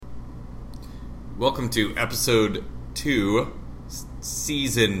Welcome to episode 2,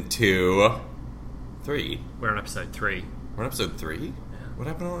 season 2, 3. We're on episode 3. We're on episode 3? Yeah. What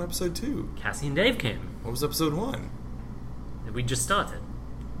happened on episode 2? Cassie and Dave came. What was episode 1? We just started.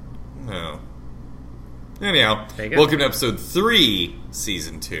 No. Anyhow, There you go. welcome to episode 3,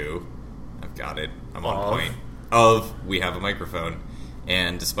 season 2. I've got it. I'm on Of. point. We have a microphone.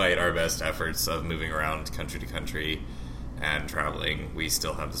 And despite our best efforts of moving around country to country and traveling, we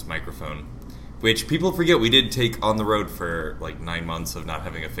still have this microphone. Which people forget we did take on the road for like 9 months of not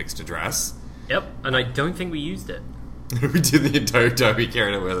having a fixed address. Yep, and I don't think we used it. We did the entire time. We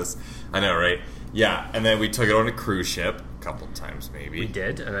carried it with us. I know, right? Yeah, and then we took it on a cruise ship a couple times, maybe. We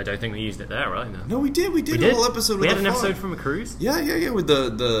did, and I don't think we used it there, right? No, we did. We did We a did? whole episode with We had the an fog. episode from a cruise? Yeah. With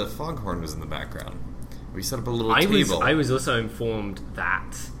the foghorn was in the background. We set up a little I table. was also informed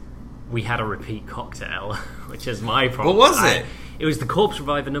that we had a repeat cocktail, which is my problem. What was it? It was the Corpse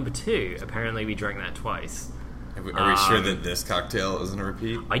Reviver number 2. Apparently we drank that twice. Are we sure that this cocktail isn't a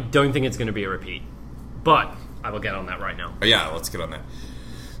repeat? I don't think it's going to be a repeat, but I will get on that right now. Oh, yeah, let's get on that.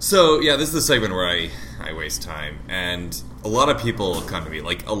 So, yeah, this is the segment where I waste time. And a lot of people come to me,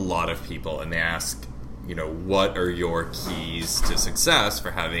 like a lot of people, and they ask, what are your keys to success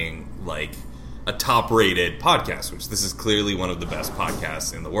for having, like, a top-rated podcast, which this is clearly one of the best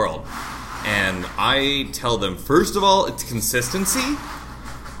podcasts in the world. And I tell them, first of all, it's consistency.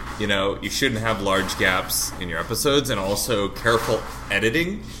 You shouldn't have large gaps in your episodes, and also careful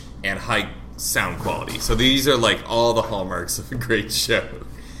editing and high sound quality. So these are like all the hallmarks of a great show.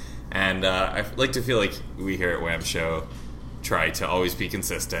 And I like to feel like we here at Wham Show try to always be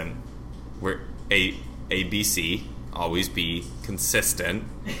consistent. We're ABC, always be consistent.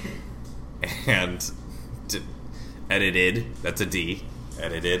 And edited, that's a D,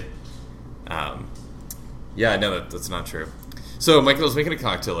 edited. That's not true. So Michael was making a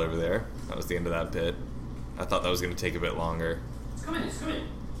cocktail over there. That was the end of that bit. I thought that was going to take a bit longer. It's coming.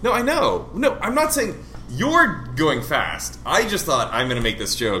 No, I know. No, I'm not saying you're going fast. I just thought I'm going to make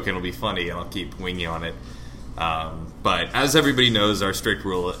this joke and it'll be funny and I'll keep winging on it. But as everybody knows, our strict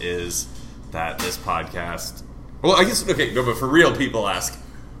rule is that this podcast... Well, I guess, okay, no, but for real, people ask,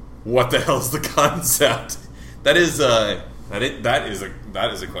 what the hell's the concept? That is a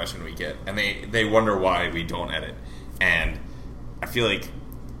question we get, and they wonder why we don't edit. And I feel like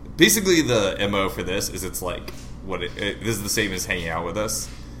basically the MO for this is it's like this is the same as hanging out with us.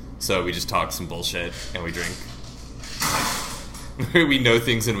 So we just talk some bullshit and we drink. We know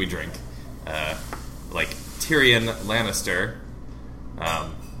things and we drink. Like Tyrion Lannister.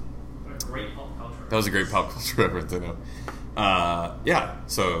 Great pop culture. That was a great pop culture reference, I know.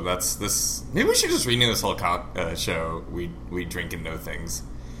 So that's this. Maybe we should just rename this whole show. We drink and know things.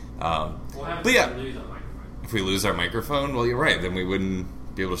 But yeah, if we lose our microphone, well, you're right. Then we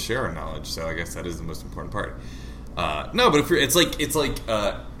wouldn't be able to share our knowledge. So I guess that is the most important part. No, but if it's like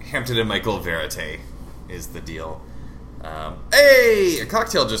Hampton and Michael Verite is the deal. Hey, a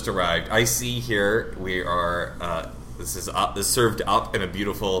cocktail just arrived. I see here we are. This is served up in a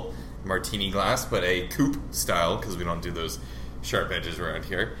beautiful martini glass, but a coupe style, because we don't do those sharp edges around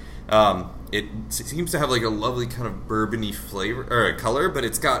here. It seems to have like a lovely kind of bourbony flavor or color, but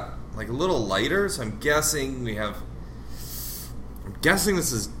it's got like a little lighter. So I'm guessing this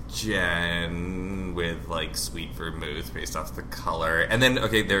is gin with like sweet vermouth based off the color, and then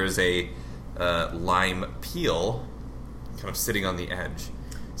there's a lime peel kind of sitting on the edge.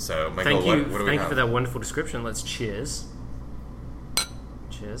 So Michael, what do we have? Thank you for that wonderful description. Let's cheers.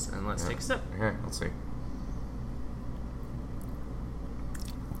 Cheers, and let's take a sip. Okay, let's see.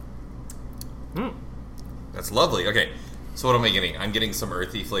 That's lovely. Okay, so what am I getting? I'm getting some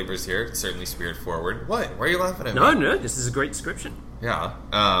earthy flavors here. It's certainly spirit forward. What? Why are you laughing at me? No, this is a great description. Yeah.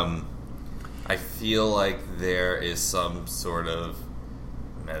 I feel like there is some sort of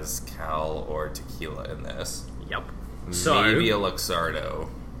mezcal or tequila in this. Yep. Maybe a Luxardo.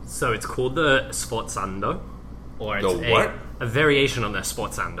 So it's called the Sforzando, or it's The what? a variation on the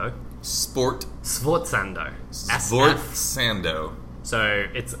Sforzando. Sforzando. Sforzando. So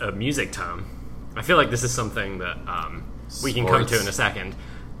it's a music term. I feel like this is something that we can come to in a second.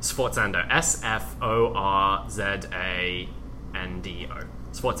 Sforzando. Sforzando.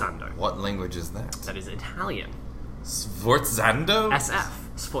 Sforzando. What language is that? That is Italian. Sforzando?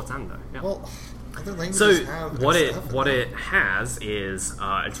 Sforzando. Yeah. Well, other languages So have what SF it has is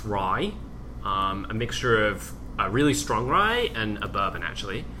it's rye, a mixture of a really strong rye and a bourbon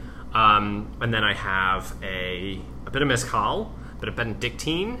actually, and then I have a bit of mezcal, a bit of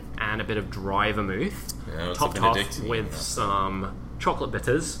Benedictine, and a bit of dry vermouth, Yeah, what's topped a off Benedictine? with some chocolate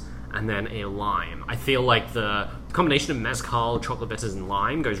bitters and then a lime. I feel like the combination of mezcal, chocolate bitters, and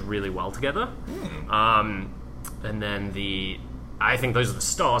lime goes really well together. And then I think those are the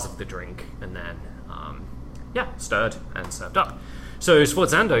stars of the drink, and then stirred and served up. So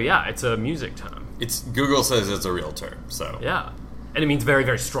sforzando, it's a music term. Google says it's a real term, so Yeah. And it means very,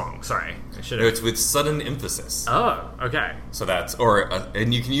 very strong. Sorry. No, it's with sudden emphasis. Oh, okay. So that's,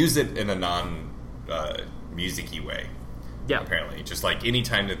 and you can use it in a non-music-y way. Yeah. Apparently. Just like any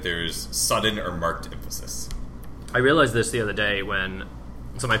time that there's sudden or marked emphasis. I realized this the other day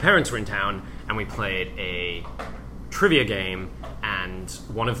so my parents were in town and we played a trivia game, and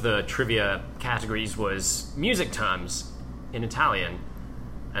one of the trivia categories was music terms in Italian,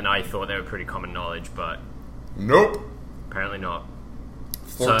 and I thought they were pretty common knowledge, but Nope. apparently not.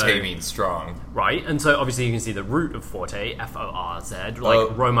 Forte means strong. Right, and so obviously you can see the root of forte, Forz,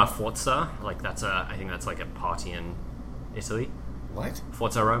 like Roma Forza, like I think that's like a party in Italy. What?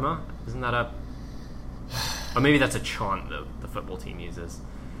 Forza Roma? Isn't that or maybe that's a chant that the football team uses.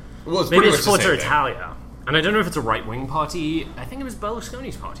 Well, it's Maybe pretty it's much the Forza same Italia. And I don't know if it's a right-wing party. I think it was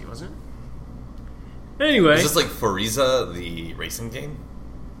Berlusconi's party, wasn't it? Anyway. Is this like Forza, the racing game?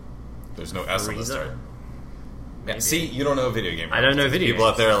 There's no S on the Forza? start. Yeah, see, you don't know video game. I don't know video People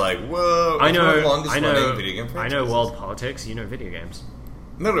games. out there are like, whoa, I know video game I franchise know is? world politics, you know video games.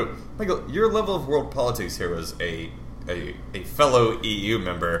 No, Michael, your level of world politics here was a fellow EU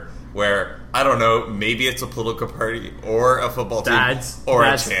member where, I don't know, maybe it's a political party or a football team or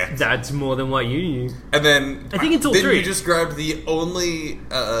a chant. That's more than what you knew. And then I think it's all then three. you just grabbed the only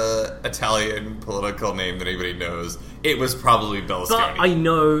Italian political name that anybody knows. It was probably Berlusconi.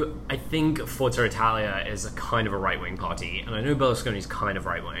 But I think Forza Italia is a kind of a right-wing party, and I know Berlusconi's kind of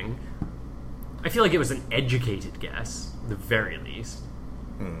right-wing. I feel like it was an educated guess, at the very least.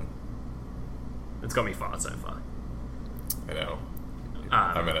 It's got me far so far. I know.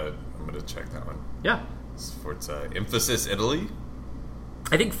 I'm gonna check that one. Yeah. Forza emphasis Italy.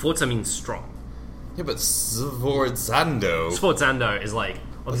 I think Forza means strong. Yeah, but Sforzando. Sforzando is like,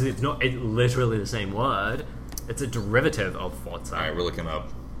 obviously it's not literally the same word. It's a derivative of Forza. Alright, we're looking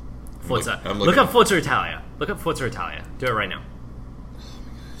up. Forza. I'm Look up Forza Italia. Look up Forza Italia. Do it right now.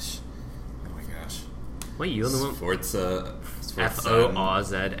 Oh my gosh. Wait, you're the one. Forza.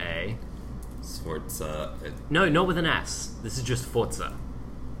 Forza. Sforza. No, not with an S. This is just Forza.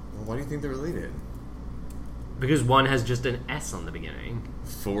 Well, why do you think they're related? Because one has just an S on the beginning.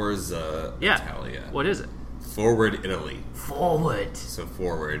 Forza Yeah. Italia. What is it? Forward Italy. Forward. So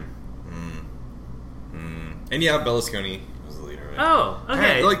forward. And yeah, Berlusconi was the leader of it. Oh,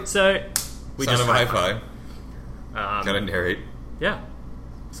 okay. Like, so we Sound just of a high five. Gotta Um, narrate. yeah.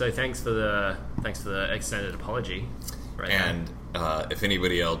 So thanks for the extended apology. Right. And if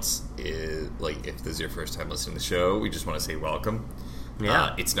anybody else is like, if this is your first time listening to the show, we just want to say welcome.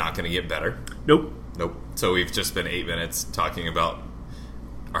 Yeah. It's not going to get better. Nope. So we've just spent 8 minutes talking about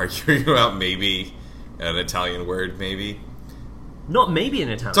arguing about maybe an Italian word, maybe. Not maybe an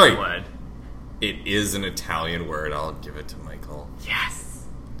Italian word. It is an Italian word. I'll give it to Michael. Yes.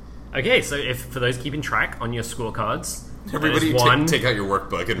 Okay, so if for those keeping track on your scorecards, Everybody one, take out your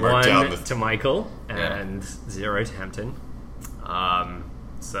workbook and mark one down the... to Michael and 0 to Hampton.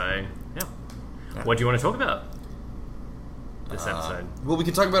 So, yeah. What do you want to talk about this episode? Well, we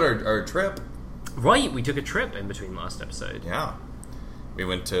can talk about our trip. Right, we took a trip in between last episode. Yeah. We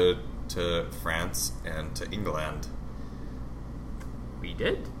went to France and to England. We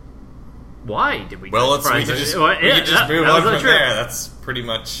did? Why did we Well, go let's to we France? can just move that on was our from trip. there. That's pretty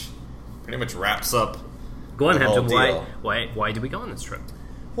much wraps up. Go on, the whole Hampton. deal. Why did we go on this trip?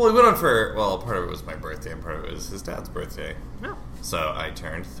 Well, we went on for part of it was my birthday and part of it was his dad's birthday. No. So I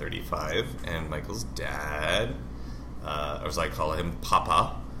turned 35, and Michael's dad, or as I call him,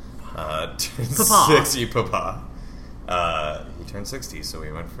 Papa, turned Papa. 60. Papa. He turned 60, so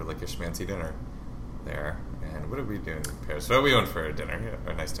we went for like a schmancy dinner there. And what did we do in Paris? So we went for a dinner,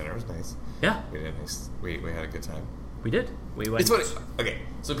 a nice dinner. It was nice. Yeah, We did nice. We had a good time. we did. We went. It's what. Okay,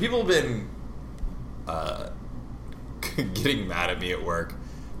 so people have been getting mad at me at work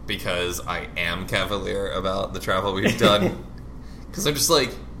because I am cavalier about the travel we've done. Because I'm just like,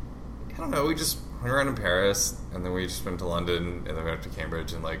 I don't know. We just hung around in Paris, and then we just went to London, and then we went to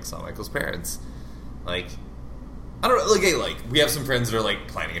Cambridge, and like saw Michael's parents. Like, I don't know. Like we have some friends that are like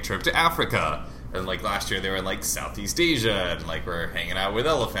planning a trip to Africa, and like last year they were in like Southeast Asia, and like we're hanging out with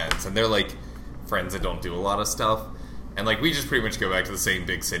elephants, and they're like friends that don't do a lot of stuff. And, like, we just pretty much go back to the same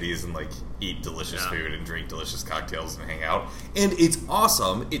big cities and, like, eat delicious food and drink delicious cocktails and hang out. And it's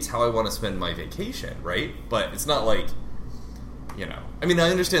awesome. It's how I want to spend my vacation, right? But it's not like, you know... I mean, I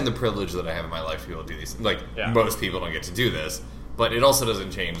understand the privilege that I have in my life to be able to do these. Like, most people don't get to do this. But it also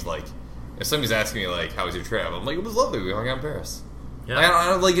doesn't change, like, if somebody's asking me, like, how was your trip? I'm like, it was lovely. We hung out in Paris. Yeah. Like, I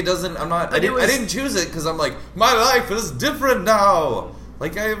don't, like, it doesn't, I didn't choose it because I'm like, my life is different now.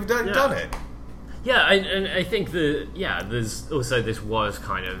 Like, I've done it. Yeah, I think there's also this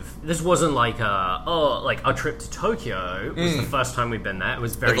wasn't like our trip to Tokyo was the first time we'd been there. It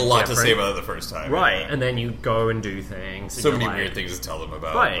was very Like a lot different. to say about it the first time. Right, Yeah. and then you go and do things. So and many you're weird like, things to tell them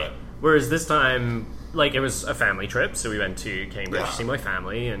about. Right. But Whereas this time, like, it was a family trip, so we went to Cambridge Yeah. to see my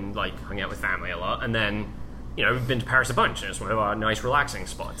family and, like, hung out with family a lot. And then, you know, we've been to Paris a bunch, and it's one of our nice relaxing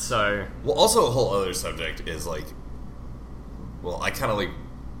spots, so... Well, also a whole other subject is, like, well, I kind of, like,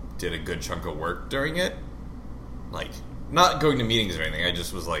 did a good chunk of work during it. Like, not going to meetings or anything, I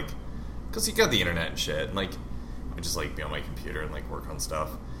just was, like, because you got the internet and shit, and, like, I just, like, be on my computer and, like, work on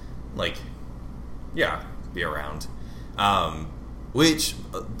stuff. Like, yeah, be around. Which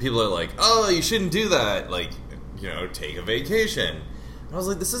people are like, oh, you shouldn't do that. Like, you know, take a vacation. And I was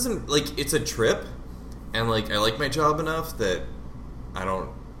like, this isn't, like, it's a trip. And, like, I like my job enough that I don't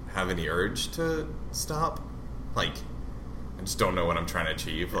have any urge to stop. Like, I just don't know what I'm trying to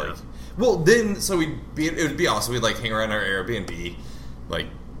achieve. Like, well, then, so it would be awesome. We'd, like, hang around our Airbnb. Like,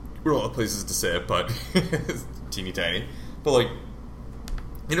 we're a lot of places to sit, but teeny tiny. But, like,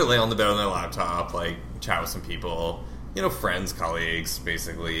 you know, lay on the bed on their laptop, like, chat with some people. You know, friends, colleagues,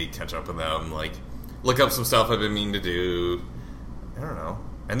 basically, catch up with them, like, look up some stuff I've been meaning to do. I don't know.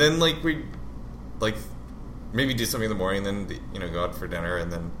 And then, like, we, like, maybe do something in the morning, and then, you know, go out for dinner,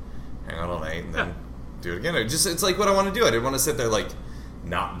 and then hang out all night, and then do it again. It's like what I want to do. I didn't want to sit there, like,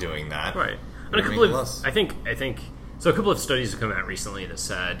 not doing that. Right. And a couple of, I think, so a couple of studies have come out recently that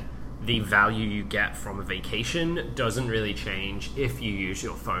said the value you get from a vacation doesn't really change if you use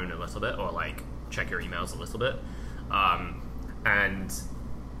your phone a little bit, or, like, check your emails a little bit. And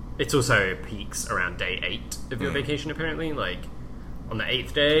it's also peaks around day 8 of your vacation, apparently. Like, on the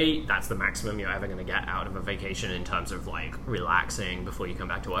 8th day, that's the maximum you're ever going to get out of a vacation in terms of, like, relaxing before you come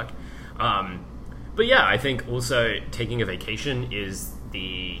back to work. But yeah, I think also taking a vacation is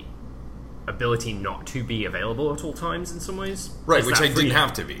the ability not to be available at all times in some ways. Right, which I didn't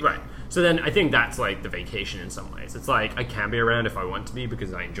have to be. Right. So then I think that's, like, the vacation in some ways. It's like, I can be around if I want to be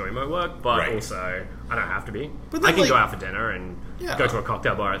because I enjoy my work, but also I don't have to be. But then, I can like, go out for dinner and go to a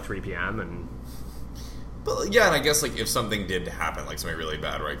cocktail bar at 3 p.m. and... But, yeah, and I guess, like, if something did happen, like, something really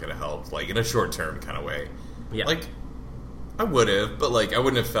bad where I could have helped, like, in a short-term kind of way, like, I would have, but, like, I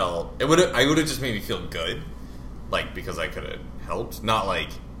wouldn't have felt... I would have just made me feel good, like, because I could have helped. Not like,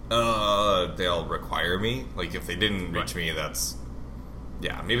 they'll require me. Like, if they didn't reach me, that's...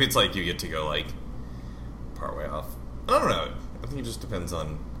 Yeah, maybe it's like you get to go, like, part way off. I don't know. I think it just depends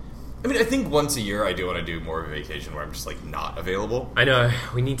on... I mean, I think once a year I do want to do more of a vacation where I'm just, like, not available. I know.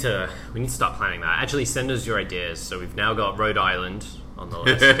 We need to start planning that. Actually, send us your ideas. So we've now got Rhode Island on the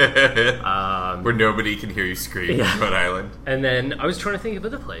list. Where nobody can hear you scream. Rhode Island. And then I was trying to think of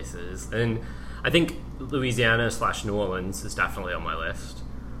other places. And I think Louisiana/New Orleans is definitely on my list.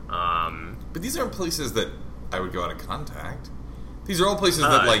 But these aren't places that I would go out of contact. These are all places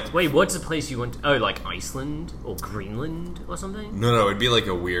that, like... Wait, what's a place you want to... Oh, like Iceland? Or Greenland? Or something? No, it'd be like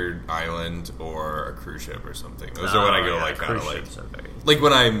a weird island or a cruise ship or something. Those are when I go, like, kind of, like... Like,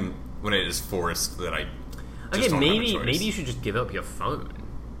 when it is forced that I just don't have a choice. Maybe you should just give up your phone.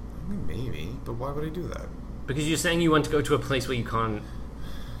 I mean, maybe, but why would I do that? Because you're saying you want to go to a place where you can't...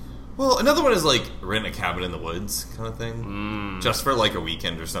 Well, another one is, like, rent a cabin in the woods kind of thing. Just for, like, a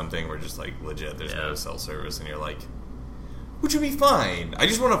weekend or something where just, like, legit there's no cell service and you're like... Which would be fine. I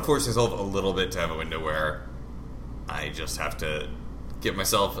just want to force myself a little bit to have a window where I just have to get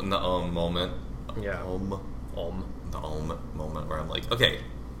myself in the moment. Yeah. The moment where I'm like, okay,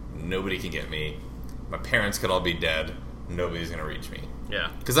 nobody can get me. My parents could all be dead. Nobody's going to reach me. Yeah.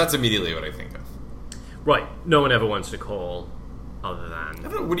 Because that's immediately what I think of. Right. No one ever wants to call other than... I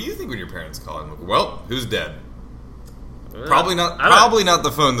don't know. What do you think when your parents call? I'm like, well, who's dead? Well, Probably not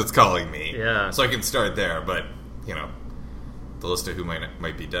the phone that's calling me. Yeah. So I can start there, but, you know... The list of who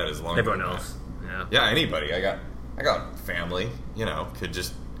might be dead is long. Everyone else. Yeah, anybody. I got family. You know, could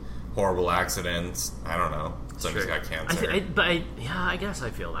just horrible accidents. I don't know. Somebody's got cancer. I guess I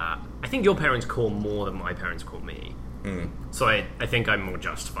feel that. I think your parents call more than my parents call me. So I think I'm more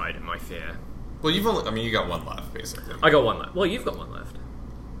justified in my fear. Well, you got one left, basically. I got one left. Well, you've got one left.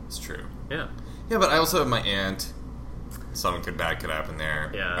 It's true. Yeah. Yeah, but I also have my aunt. Something bad could happen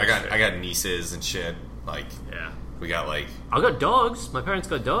there. Yeah. I got nieces and shit. Like. Yeah. We got, like... I got dogs. My parents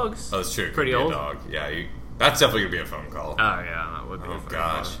got dogs. Oh, that's true. Pretty old. A dog. Yeah, that's definitely going to be a phone call. Oh, yeah, that would be a phone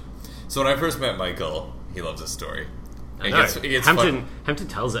gosh. call. So when I first met Michael, he loves this story. Hampton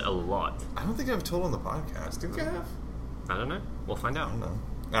tells it a lot. I don't think I've told on the podcast. Do you think I have? I don't know. We'll find out. I don't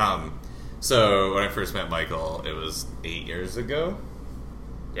know. So when I first met Michael, it was 8 years ago.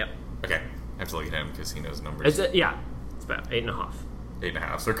 Yep. Okay, I have to look at him because he knows numbers. It's about 8.5.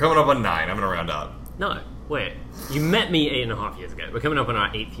 8.5. So we're coming up on 9. I'm gonna round up. No, wait. You met me 8.5 years ago. We're coming up on our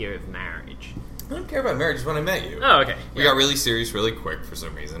 8th year of marriage. I don't care about marriage. Just when I met you. Oh, okay. We got really serious really quick for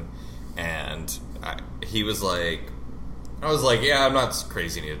some reason, and he was like, I was like, yeah, I'm not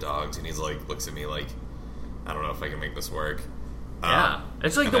crazy into dogs, and he's like, looks at me like, I don't know if I can make this work. Yeah.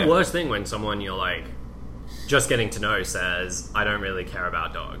 It's like the worst thing when someone you're like just getting to know says, I don't really care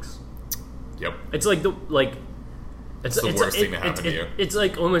about dogs. Yep. It's like it's the worst thing to happen to you. It's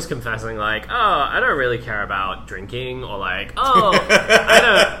like almost confessing like, oh, I don't really care about drinking, or like, oh,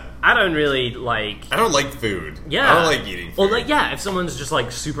 I don't really like... I don't like food. Yeah. I don't like eating food. Or like, yeah, if someone's just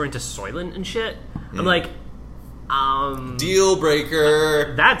like super into Soylent and shit, I'm like, deal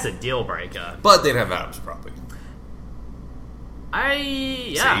breaker. that's a deal breaker. But they'd have abs probably. Yeah,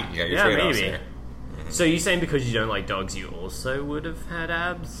 See, you got your trade-offs maybe. here. So you saying because you don't like dogs, you also would have had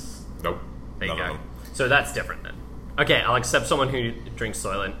abs? Nope. There you None go. of them. So that's different then. Okay, I'll accept someone who drinks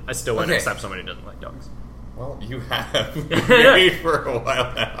Soylent. I still won't Okay. accept someone who doesn't like dogs. Well, you have been married for a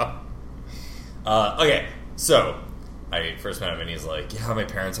while now. Okay, so I first met him and he's like, yeah, my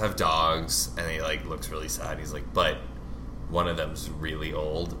parents have dogs, and he like looks really sad. He's like, but one of them's really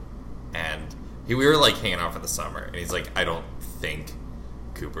old, and we were like hanging out for the summer, and he's like, I don't think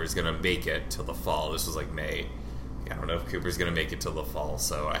Cooper's gonna make it till the fall. This was like May. I don't know if Cooper's gonna make it till the fall,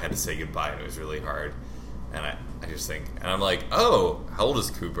 so I had to say goodbye, and it was really hard. And I just think, and I'm like, oh, how old is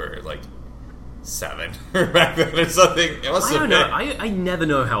Cooper? Like 7 back then or something. It must I have don't know. been. I never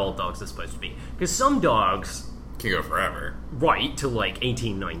know how old dogs are supposed to be. Because some dogs, Can go forever. right, to like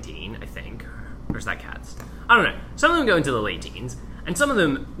 18, 19, I think. Or is that cats? I don't know. Some of them go into the late teens, and some of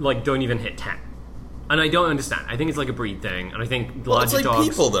them like don't even hit 10. And I don't understand. I think it's like a breed thing, and I think Well, larger it's like dogs...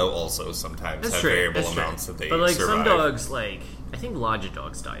 people, though, also sometimes That's have true. variable That's true. amounts that they But like survive. some dogs, like I think larger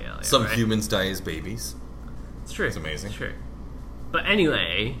dogs die earlier. Some right? humans die as babies. It's true. It's amazing. It's true. But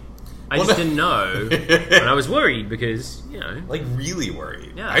anyway, I Well, just no- didn't know, and I was worried because Like, really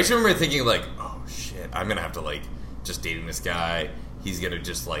worried. Yeah. I just remember thinking, like, oh, shit, I'm gonna have to, like, just dating this guy. He's gonna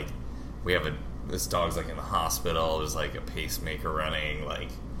just, like, this dog's, like, in the hospital. There's, like, a pacemaker running, like...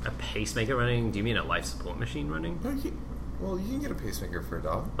 a pacemaker running. Do you mean a life support machine running? Well, you can get a pacemaker for a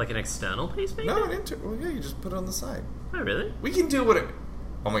dog. Like an external pacemaker? No, well, yeah, you just put it on the side. Oh, really? We can do what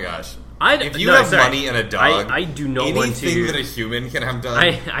Oh my gosh. Sorry. If you have money and a dog, I do not want to. anything that a human can have done.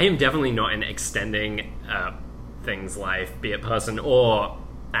 I am definitely not in extending things life, be it person or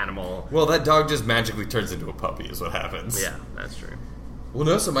animal. Well, that dog just magically turns into a puppy, is what happens. Yeah, that's true. Well,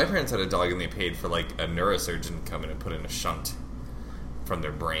 no, so my parents had a dog and they paid for, like, a neurosurgeon to come in and put in a shunt from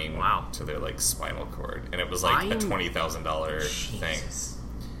their brain to their, like, spinal cord. And it was, like, a $20,000 thing.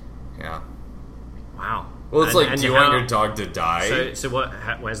 Yeah. Wow. Well, it's do you want your dog to die? So what?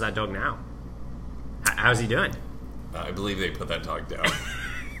 Where's that dog now? How's he doing? I believe they put that dog down.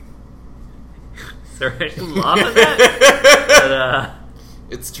 Sorry, I shouldn't laugh at that.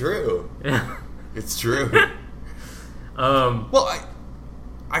 But, it's true. yeah. It's true. Well,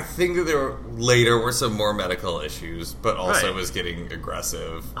 I think that there were some more medical issues, but also Right. was getting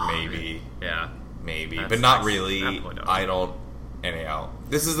aggressive. Maybe, yeah. maybe, That's- but not that's- really. that poor dog. I don't. Anyhow,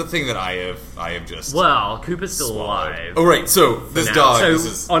 this is the thing that I have just. Well, Cooper's still swallowed. alive. Oh right, so this now. dog. So This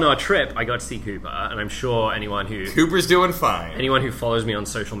is on our trip, I got to see Cooper, and I'm sure anyone who follows me on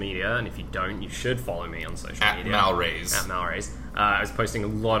social media, and if you don't, you should follow me on social At media. Malrays. At Malrays. I was posting a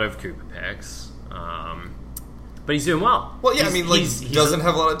lot of Cooper pics. But he's doing well. Well, yeah, He's- I mean, like, he's doesn't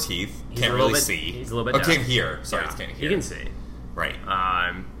have a lot of teeth. he's Can't a little really bit- see. he's a little bit deaf. can't hear. Sorry, Yeah, can't hear. He can see. Right.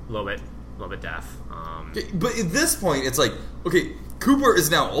 A little bit deaf. But at this point, it's like, okay, Cooper is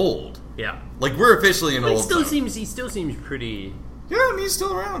now old. Yeah. Like, we're officially an But old. he still seems pretty. Yeah, I mean, he's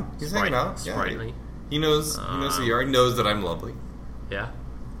still around. He's hanging out. Sprightly. Yeah, he knows. He knows the yard. Knows that I'm lovely. Yeah.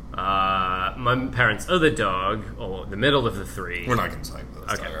 My parents' other dog, or the middle of the three. We're not going to talk about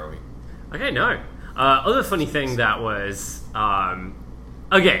this, Okay. are we? Okay, no. Other funny thing that was...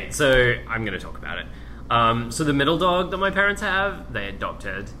 okay, so I'm going to talk about it. So the middle dog that my parents have, they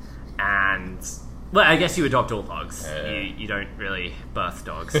adopted, and... Well, I guess you adopt all dogs. You don't really birth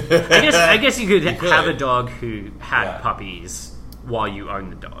dogs. I guess you could have a dog who had puppies while you own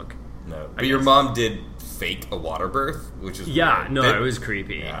the dog. No. But your mom did fake a water birth, which is weird. No, it was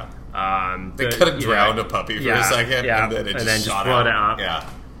creepy. Yeah. They could have drowned a puppy for a second, and then it just shot brought out. it up.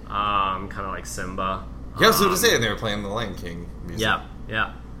 Yeah. Kind of like Simba. Yeah, so to say, they were playing the Lion King music.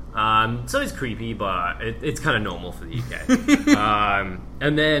 Yeah. So it's creepy, but it's kind of normal for the UK.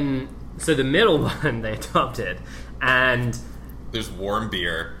 And then, so the middle one they adopted, And there's warm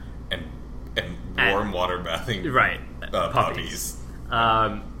beer and warm water bathing. Right. Puppies.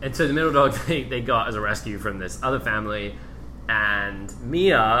 And so the middle dog they got as a rescue from this other family, and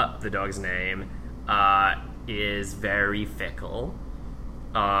Mia, the dog's name, is very fickle.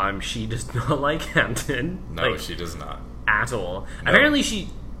 She does not like Hampton. No, she does not. At all. No. Apparently she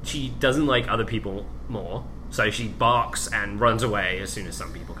doesn't like other people more, so she barks and runs away as soon as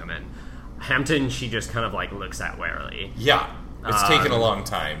some people come in. Hampton, she just kind of like looks at warily. Yeah. It's taken a long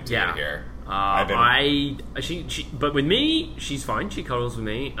time to get here. But with me, she's fine. She cuddles with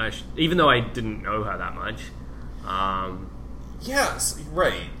me, even though I didn't know her that much. Yes,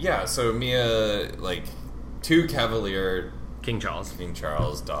 right. Yeah, so Mia, like, 2 Cavalier King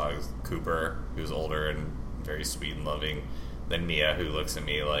Charles dogs, Cooper, who's older and very sweet and loving, then Mia, who looks at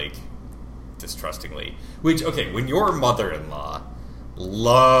me, like, distrustingly. Which, okay, when your mother-in-law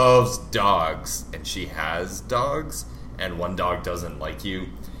loves dogs, and she has dogs, and one dog doesn't like you,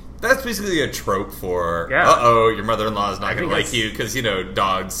 that's basically a trope for, your mother-in-law is not going to like you, because,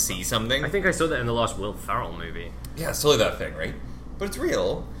 dogs see something. I think I saw that in the last Will Ferrell movie. Yeah, it's totally that thing, right? But it's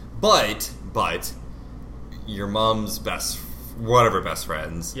real. But, your mom's best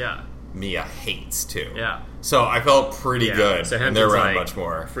friends, Mia hates too. Yeah. So I felt pretty good, so and they're around like much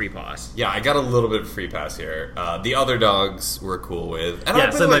more. Free pass. Yeah, I got a little bit of free pass here. The other dogs were cool with.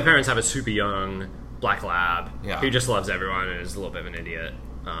 And so my parents have a super young black lab who just loves everyone and is a little bit of an idiot.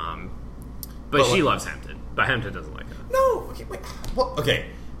 But she loves Hampton. But Hampton doesn't like her. No, okay, wait. Well, okay.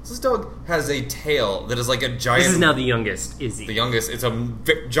 So this dog has a tail that is like a giant... This is now the youngest, Izzy. The youngest. It's a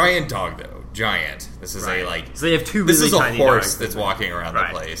giant dog, though. Giant. This is a, like... So they have 2 really tiny dogs. This is a horse that's walking around the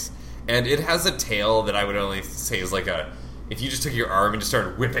place. And it has a tail that I would only say is like a... If you just took your arm and just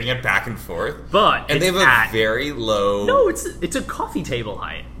started whipping it back and forth. But and they have a very low... No, it's a coffee table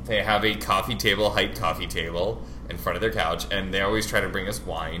height. They have a coffee table in front of their couch, and they always try to bring us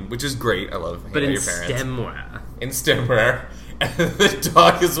wine, which is great. I love hanging out with your parents. In stemware. And the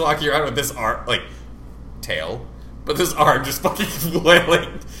dog is walking around with this arm, like, tail, but this arm just fucking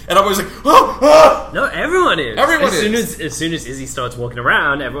flailing. And I'm always like, oh! No, everyone is. As soon as Izzy starts walking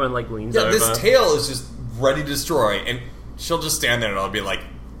around, everyone, like, leans over. This tail is just ready to destroy, and she'll just stand there and I'll be like,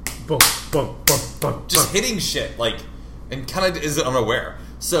 boom, boom, boom, boom, just hitting shit, like, and kind of is unaware.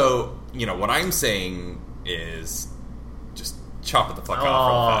 So, what I'm saying is just chop it the fuck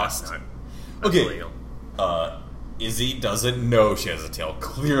off real fast. No. Okay. Izzy doesn't know she has a tail,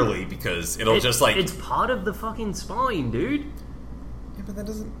 clearly, because it'll just like... It's part of the fucking spine, dude. Yeah, but that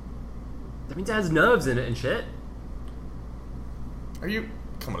doesn't... That means it has nerves in it and shit. Are you...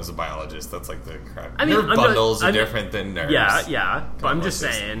 Come on, as a biologist, that's like the crap. I mean, nerve bundles are different than nerves. Yeah, but I'm just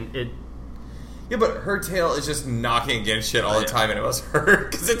saying, it... Yeah, but her tail is just knocking against shit all the time, and it must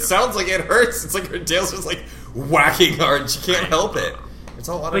hurt, because it sounds like it hurts. It's like her tail's just like whacking hard, and she can't help it. It's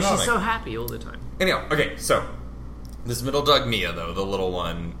all autonomic. But she's so happy all the time. Anyhow, okay, so... This middle dog, Mia, though, the little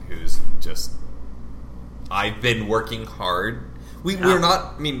one who's just... I've been working hard. We're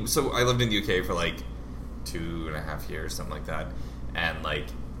not... I mean, so I lived in the UK for, like, 2.5 years, something like that. And, like,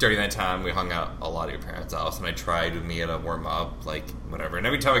 during that time, we hung out a lot at your parents' house, and I tried with Mia to warm up, like, whatever. And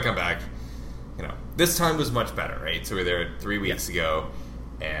every time I come back, this time was much better, right? So we were there 3 weeks ago,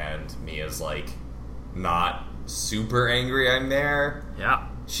 and Mia's, like, not super angry I'm there. Yeah.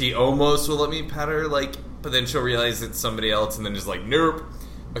 She almost will let me pet her, like... But then she'll realize it's somebody else, and then just like, nope.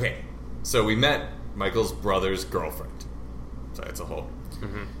 Okay, so we met Michael's brother's girlfriend. So it's a whole...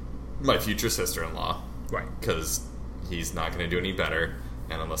 Mm-hmm. My future sister-in-law. Right. Because he's not going to do any better,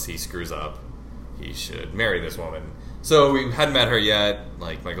 and unless he screws up, he should marry this woman. So we hadn't met her yet,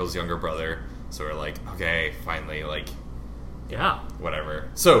 like Michael's younger brother. So we're like, okay, finally, like... Yeah.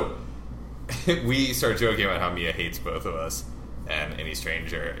 Whatever. So we start joking about how Mia hates both of us. And any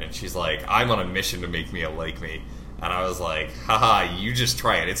stranger, and she's like, I'm on a mission to make Mia like me. And I was like, haha, you just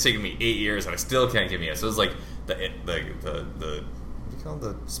try it. It's taken me 8 years and I still can't get Mia. So it was like the what do you call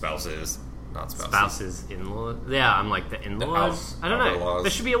them? The spouses, not spouses. Spouses, in-laws. Yeah, I'm like the in-laws. I don't know.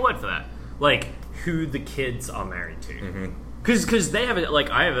 There should be a word for that. Like who the kids are married to. Because they have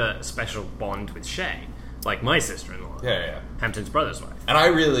I have a special bond with Shay, like my sister-in-law. Yeah. Hampton's brother's wife. And I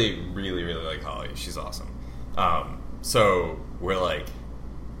really, really, really like Holly. She's awesome. So we're like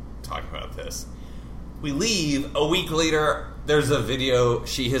talking about this. We leave. A week later, there's a video.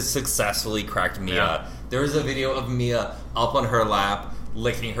 She has successfully cracked Mia. Yeah. There's a video of Mia up on her lap,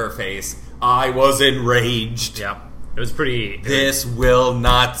 licking her face. I was enraged. Yeah. It was pretty... This will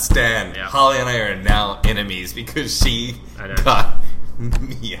not stand. Yeah. Holly and I are now enemies because she got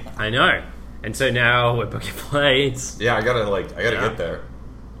Mia. I know. And so now we're booking flights. Yeah, I gotta get there.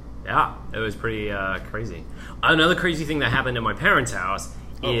 Yeah, it was pretty crazy. Another crazy thing that happened at my parents' house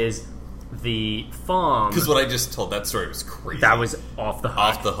is the farm. Because what I just told, that story was crazy. That was off the hook.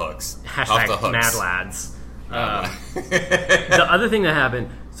 Off the hooks. Hashtag off the hooks. mad lads. The other thing that happened,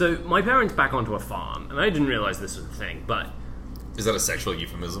 so my parents back onto a farm, and I didn't realize this was a thing, but... Is that a sexual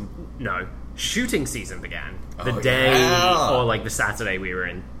euphemism? No. Shooting season began. The Oh, day, yeah. or like the Saturday we were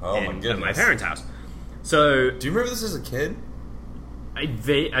in Oh, my at my goodness. parents' house. So, Do you remember this as a kid? I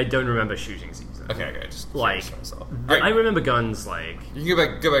don't remember shooting season. Okay, just Like, curious myself. I Alright, remember guns, like... you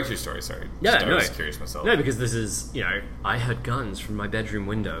can go back to your story, sorry. Yeah, Just, no. I was curious myself. No, because this is, I heard guns from my bedroom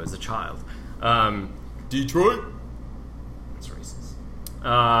window as a child. Detroit? It's racist.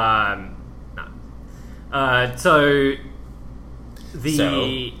 No. So So,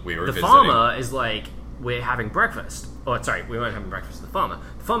 we were the visiting. farmer is like, we're having breakfast. Oh, sorry, we weren't having breakfast with the farmer.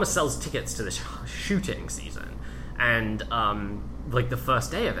 The farmer sells tickets to the shooting season, and like the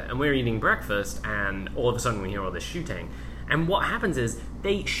first day of it, and we're eating breakfast, and all of a sudden we hear all this shooting. And what happens is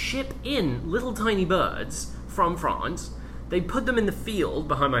they ship in little tiny birds from France. They put them in the field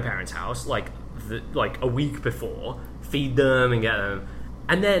behind my parents' house, like a week before, feed them and get them,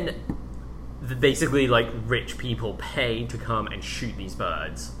 and then basically like rich people pay to come and shoot these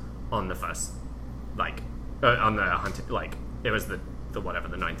birds on the first, on the hunt, like it was the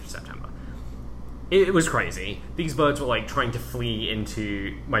 9th of September. It was crazy. These birds were like trying to flee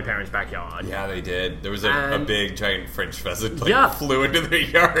into my parents' backyard. Yeah, they did. There was a And- big giant French pheasant Yeah. flew into their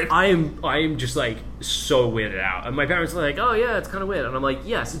yard. I am just like so weirded out, and my parents were like, "Oh yeah, it's kind of weird," and I'm like,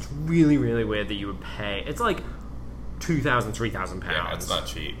 "Yes, it's really really weird that you would pay. It's like 2,000, 3,000 pounds. Yeah, it's not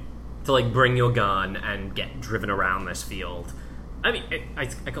cheap. To like bring your gun and get driven around this field. I mean, I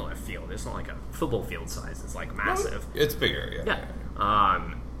call it a field. It's not like a football field size. It's like massive. It's bigger, yeah. Yeah.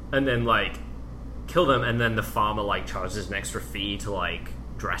 And then like kill them, and then the farmer like charges an extra fee to like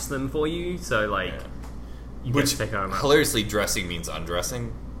dress them for you. So like Yeah. you Which, get to pick them up. hilariously, dressing means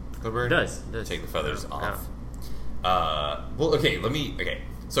undressing the bird. It does. Take the feathers Yeah. off. Well, okay,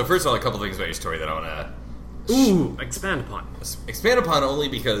 so first of all, a couple things about your story that I want to Ooh, expand upon. expand upon, only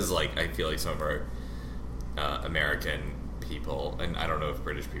because like I feel like some of our American people, and I don't know if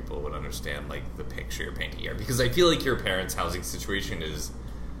British people would understand like the picture you're painting here, because I feel like your parents' housing situation is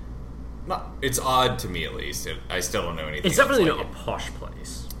not. It's odd to me, at least. I still don't know anything. It's definitely else not like a posh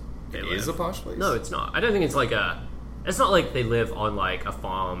place. It is a posh place. No, it's not. I don't think it's like a. It's not like they live on like a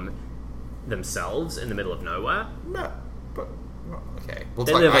farm themselves in the middle of nowhere. No, but well, okay. Well,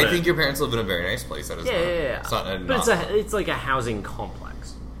 They fine. live I in think your parents live in a very nice place. That is Yeah, not. yeah, yeah. It's not a But it's like a housing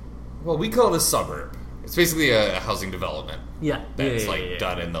complex. Well, we call it a suburb. It's basically a housing development Yeah, that's yeah, like yeah.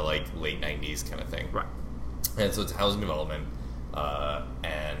 done in the like late '90s kind of thing. Right. And so it's a housing development,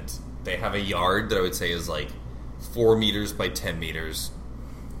 and they have a yard that I would say is like 4 meters by 10 meters.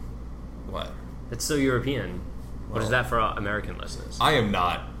 What? It's so European. What is Well- that for our American listeners? I am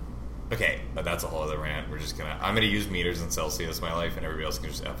not. Okay, but that's a whole other rant. I'm gonna use meters and Celsius in my life, and everybody else can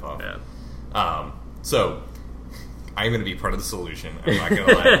just F off. Yeah. So I'm gonna be part of the solution. I'm not gonna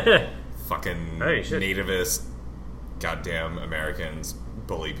let fucking Hey, shit. nativist, goddamn Americans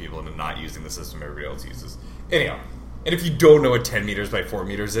bully people into not using the system everybody else uses. Anyhow, and if you don't know what 10 meters by 4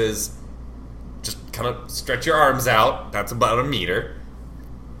 meters is, just kind of stretch your arms out. That's about a meter.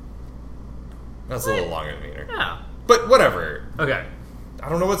 That's a little longer than a meter. Yeah. But whatever. Okay. I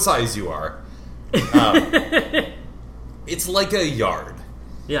don't know what size you are. It's like a yard.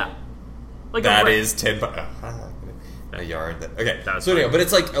 Yeah. Like That a is 10 by... a yard. Okay. That's So anyhow, fine. but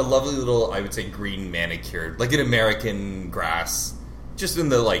it's like a lovely little, I would say, green manicured, like an American grass. Just in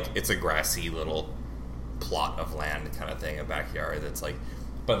the, like, it's a grassy little plot of land kind of thing, a backyard that's like,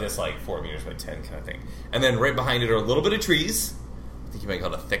 but this like 4 meters by 10 kind of thing. And then right behind it are a little bit of trees. I think you might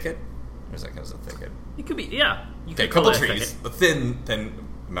call it a thicket. Or is that kind of a thicket? It could be. Yeah. You Okay, a could call couple it a trees, thicket. a thin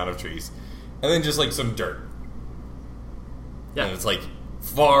amount of trees, and then just like some dirt. Yeah. And it's like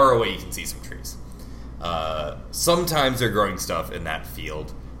far away you can see some trees. Sometimes they're growing stuff in that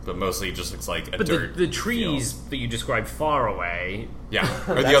field, but mostly it just looks like a But dirt. the trees field. that you described far away, Yeah,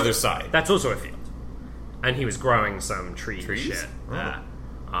 or the That's- other side. that's also a field. And he was growing some trees. Trees? Shit. Oh.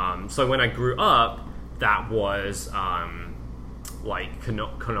 Yeah. So when I grew up, that was like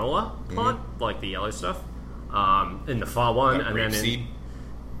canola plant, like the yellow stuff. In the far one, and then Rapeseed.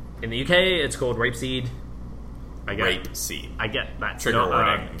 in the UK, it's called rapeseed. I get Rapeseed. I get that's Trigger not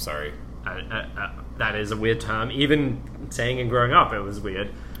warning. I'm sorry. that is a weird term. Even saying and growing up, it was weird.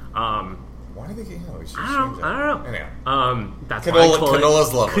 Why are they getting? We should I don't change know. that. I don't know. Anyhow, That's why I Canola- call it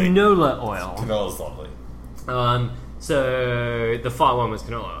canola's lovely. Canola oil. canola's lovely. So the far one was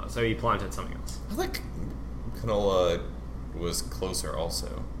canola. So he planted something else. I think canola was closer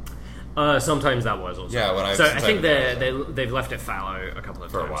also. Sometimes that was also. Yeah, when I so since I think I've they've left it fallow a couple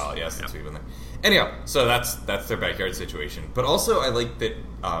of for times a while, yeah, since we've been there. Anyhow, so that's their backyard situation. But also, I like that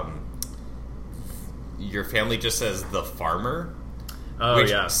your family just says the farmer,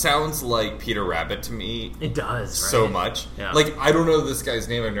 which sounds like Peter Rabbit to me. It does, right? So much. Yeah. Like, I don't know this guy's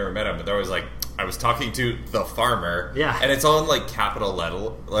name. I've never met him, but they're always like, I was talking to the farmer. Yeah. And it's on like capital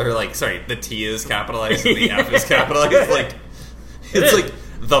letter, or like, sorry, the T is capitalized and the F is capitalized. Like, it's like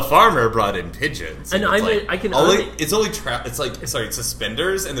the farmer brought in pigeons. And I can it's only it's like, sorry,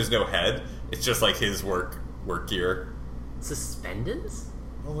 suspenders and there's no head. It's just like his work gear. Suspenders?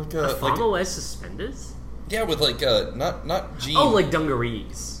 Oh, like a farmer wears suspenders? Yeah, with like not jeans. Oh, like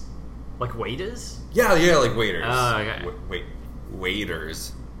dungarees, like waiters. Yeah, like waiters. Okay.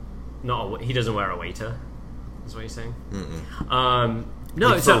 Waiters. He doesn't wear a waiter. Is what you're saying? Mm-mm. No.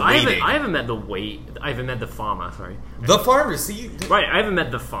 Like so I haven't met the farmer. Sorry. The farmer. See. Right. I haven't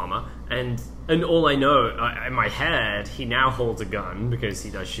met the farmer, and all I know in my head, he now holds a gun because he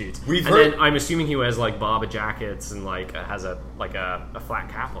does shoot. Then I'm assuming he wears like barber jackets and like has a flat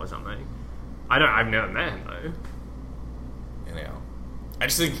cap or something. I've never met him though. Anyhow, I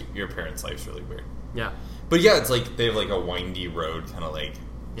just think your parents' life's really weird. Yeah. But yeah, it's like they have like a windy road, kind of like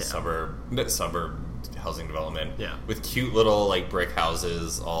suburb housing development. Yeah. With cute little like brick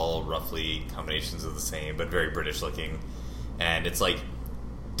houses, all roughly combinations of the same, but very British looking. And it's like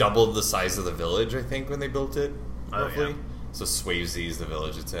doubled the size of the village, I think, when they built it. Roughly. Yeah. So Swavesey is the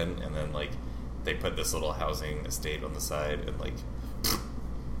village it's in, and then like they put this little housing estate on the side and like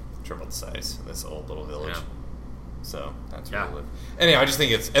triple the size of this old little village. Yeah. So that's really lit. Anyway, I just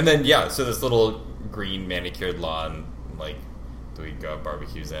think it's, and then so this little green manicured lawn, like that we go have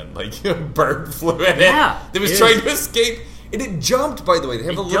barbecues in, like a bird flew in it. That was trying to escape, and it jumped. By the way, they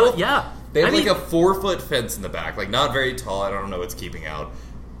have they have like a 4-foot fence in the back, like not very tall. I don't know what's keeping out.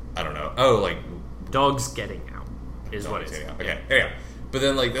 I don't know. Oh, like dogs getting out is what it's. Okay, yeah. But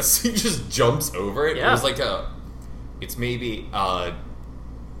then like this thing just jumps over it. Yeah. It was like it's maybe.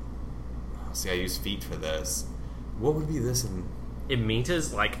 See, I use feet for this. What would be this in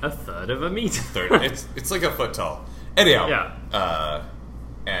meters? Like a third of a meter. It's like a foot tall. Anyhow,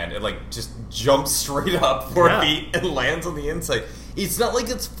 and it like just jumps straight up 4 feet and lands on the inside. It's not like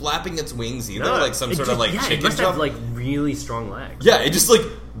it's flapping its wings either, like some sort of like chicken it must jump. Have like really strong legs. Yeah, it just like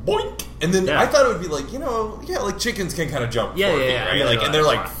boink, and then I thought it would be like like chickens can kind of jump 4 feet, right? And they're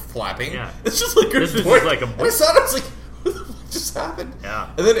like flapping. Yeah. It's just like this was just like a boink. I saw it, I was like, what the fuck just happened? Yeah,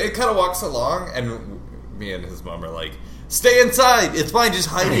 and then it kind of walks along, and me and his mom are like, stay inside. It's fine. Just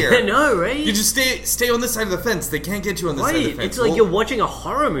hide here. I know, right? You just stay on this side of the fence. They can't get you on this side of the fence. It's like you're watching a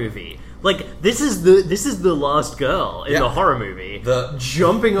horror movie. Like this is the last girl in the horror movie,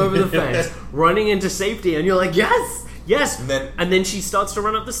 jumping over the fence, running into safety, and you're like, yes, and then she starts to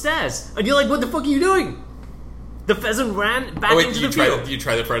run up the stairs, and you're like, what the fuck are you doing? The pheasant ran back into the field. You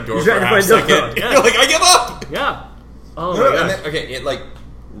try the front door for half a second. Yeah. You're like, I give up. Yeah. Oh my god. It like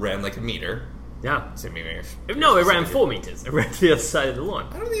ran like a meter. Yeah. Same meters. No, it ran 4 meters. It ran to the other side of the lawn.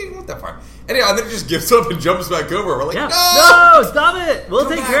 I don't think it went that far. Anyhow, and then it just gives up and jumps back over. We're like, no, stop it. We'll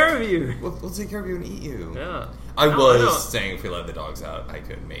take care of you. We'll take care of you and eat you. Yeah. I was saying if we let the dogs out, I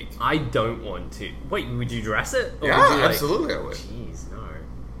could make. I don't want to. Wait, would you dress it? Or absolutely, I would. Jeez, no.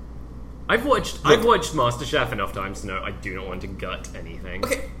 I've watched MasterChef enough times to know I do not want to gut anything.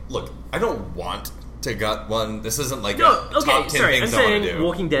 Okay, look, I don't want to gut one. This isn't like top 10 things I want to do. I'm saying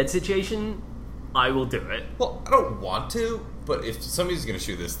Walking Dead situation. I will do it. Well, I don't want to, but if somebody's going to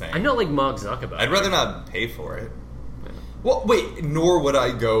shoot this thing... I'm not like Mark Zuckerberg. I'd rather not pay for it. Yeah. Well, wait, nor would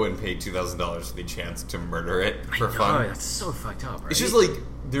I go and pay $2,000 for the chance to murder it for fun. That's so fucked up, right? It's just like,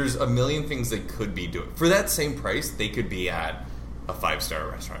 there's a million things they could be doing. For that same price, they could be at a 5-star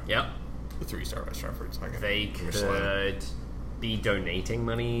restaurant. Yep. A 3-star restaurant for a second. They could be donating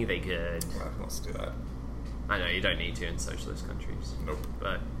money. They could... Well, who wants to do that? I know, you don't need to in socialist countries. Nope.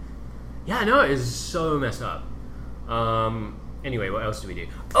 But... yeah, no, it's so messed up. Anyway, what else do we do?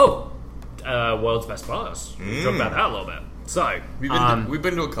 Oh! World's Best Bars. We'll talk about that a little bit. So... we've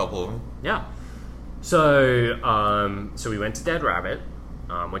been to a couple of them. Yeah. So we went to Dead Rabbit,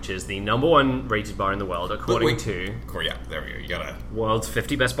 which is the #1 rated bar in the world, according to... Yeah, there we go. You gotta...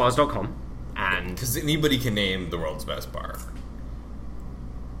 worlds50bestbars.com. And... because anybody can name the world's best bar.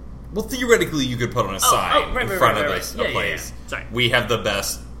 Well, theoretically, you could put on a sign in front of a place. Yeah. Sorry. We have the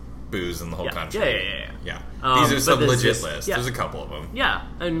best booze in the whole country. Yeah. These are some legit lists. There's a couple of them. Yeah,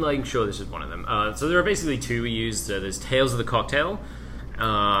 and like, sure, this is one of them. So there are basically 2 we used. There's Tales of the Cocktail,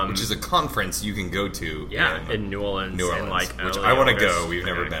 which is a conference you can go to. In New Orleans. In like which I want to go. We've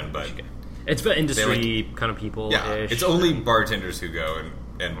never been, but it's for industry kind of people. Yeah, it's only bartenders who go,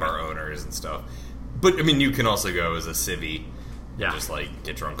 and bar owners and stuff. But I mean, you can also go as a civvy and just like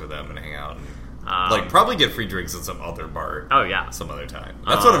get drunk with them and hang out and like probably get free drinks at some other bar. Oh yeah, some other time.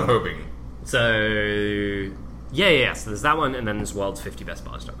 That's what I'm hoping. So So there's that one, and then there's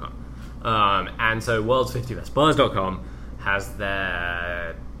world's50bestbars.com. And so world's50bestbars.com has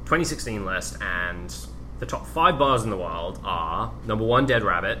their 2016 list, and the top 5 bars in the world are number 1, Dead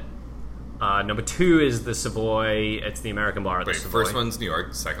Rabbit. Number 2 is the Savoy. It's the American bar at the Savoy. First one's New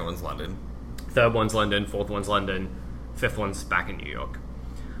York, second one's London. Third one's London, fourth one's London, fifth one's back in New York.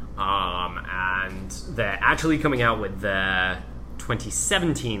 And they're actually coming out with their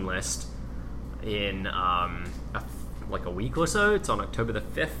 2017 list in like a week or so. It's on October the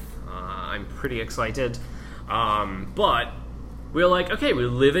 5th. I'm pretty excited. But we're like, okay, we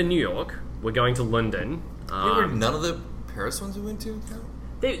live in New York. We're going to London. Were none of the Paris ones we went to?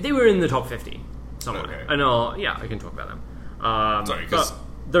 They were in the top 50 somewhere. Okay. And I can talk about them. Sorry, because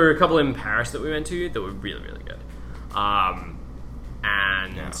there were a couple in Paris that we went to that were really, really good.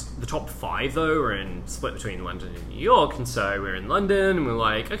 The top 5 though were split between London and New York, and so we're in London and we're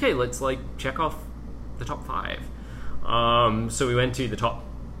like, okay, let's like check off the top 5. So we went to the top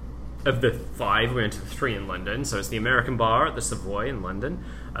of the 5. We went to the 3 in London. So it's the American Bar at the Savoy in London,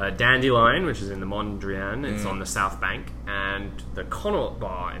 Dandelion, which is in the Mondrian, it's on the South Bank, and the Connaught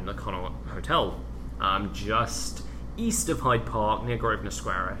Bar in the Connaught Hotel, just east of Hyde Park, near Grosvenor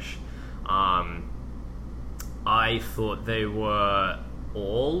Square-ish. I thought they were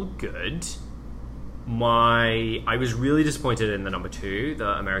all good. I was really disappointed in the number 2,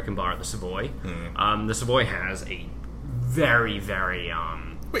 the American Bar at the Savoy. The Savoy has a very, very...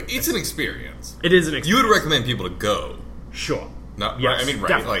 Wait, it's an experience. It is an experience. You would recommend people to go? Sure. No, yes, I mean, right?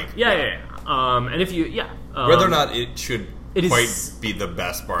 Definitely. Like, yeah. And if you, whether or not it should be the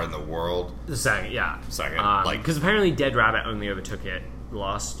best bar in the world. Second. Because apparently Dead Rabbit only overtook it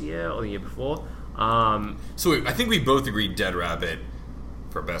last year or the year before. So I think we both agree Dead Rabbit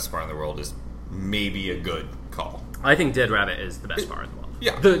for best bar in the world is maybe a good call. I think Dead Rabbit is the best bar in the world.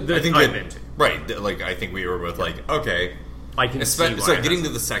 Yeah, I think I've been to. Right, like I think we were both like, okay. I can see why. So getting to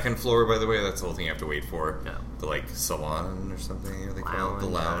the second floor, by the way, that's the whole thing you have to wait for. Yeah. The like salon or something, or they call it the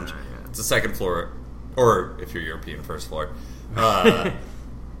lounge. Yeah. It's the second floor, or if you're European, first floor.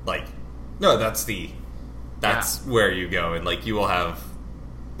 That's where you go, and like you will have.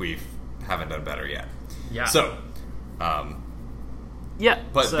 We haven't done better yet. Yeah. So. But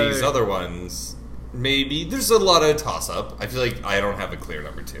these other ones, maybe there's a lot of toss up. I feel like I don't have a clear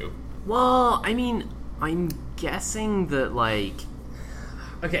number 2. Well, I mean, I'm guessing that like,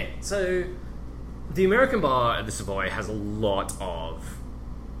 okay, so the American Bar at the Savoy has a lot of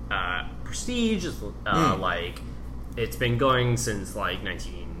prestige. Like, it's been going since like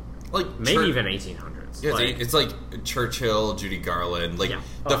even 1800s. Yeah, it's like Churchill, Judy Garland. Like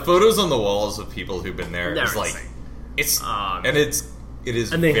the photos on the walls of people who've been there is like it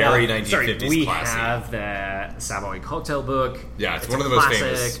is very 1950s we classy. We have the Savoy cocktail book. Yeah, it's one of the most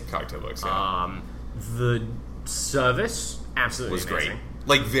famous cocktail books. Yeah. The service absolutely was amazing. Great.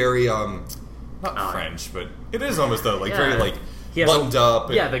 Like very not French, but it is almost though. Like very like buttoned up.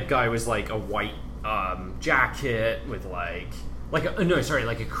 The guy was like a white jacket with like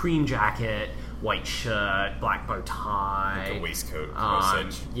a cream jacket, white shirt, black bow tie, like a waistcoat. How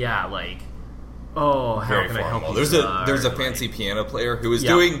very can I help you? There's a fancy piano player who was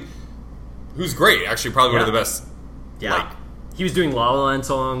who's great. Actually, probably one of the best. Yeah. He was doing La La Land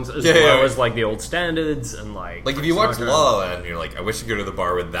songs as well as like the old standards and like if you watch La La Land and you're like, I wish I could go to the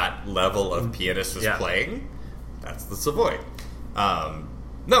bar with that level of pianist was playing. That's the Savoy. That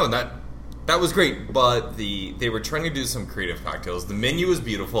was great, but they were trying to do some creative cocktails. The menu was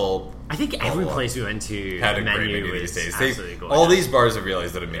beautiful. I think every place we went to had a great menu these days. All these bars have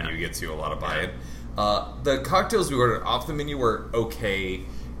realized that a menu gets you a lot of buy-in. The cocktails we ordered off the menu were okay.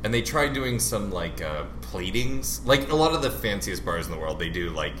 And they tried doing some, platings. Like, a lot of the fanciest bars in the world, they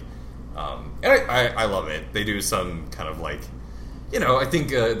do, and I love it. They do some kind of, I think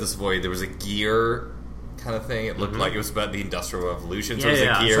the Savoy, there was a gear kind of thing. It looked like it was about the Industrial Revolution. So it was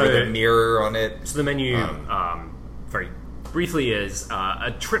a gear with a mirror on it. So the menu, very briefly, is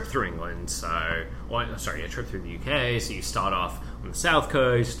a trip through England. A trip through the UK. So you start off on the south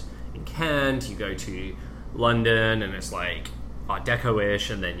coast, in Kent, you go to London, and it's Art Deco-ish,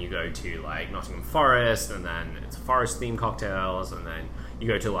 and then you go to Nottingham Forest, and then it's forest-themed cocktails, and then you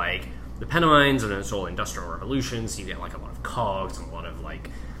go to the Pennines, and it's all Industrial Revolution, so you get a lot of cogs and a lot of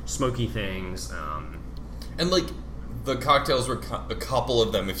smoky things. And the cocktails were a couple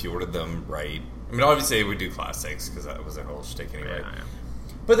of them if you ordered them right. I mean, obviously we do classics because that was their whole shtick anyway.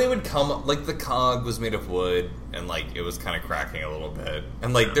 But they would come, like, the cog was made of wood, and, like, it was kind of cracking a little bit.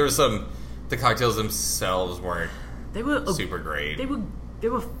 And, like, there was some... The cocktails themselves weren't They were super great. They were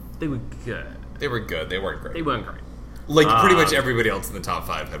good. They were good. They weren't great. They weren't great. Like, pretty much everybody else in the top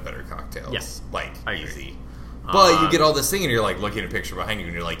 5 had better cocktails. Yes. Like, I agree. easy. But you get all this thing, and you're, like, looking at a picture behind you,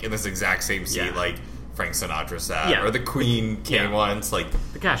 and you're, like, in this exact same seat, Yeah. like, Frank Sinatra sat, Yeah. or the Queen came Yeah. once. Like,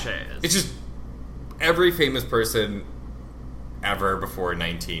 The cachet is. it's just... Every famous person ever before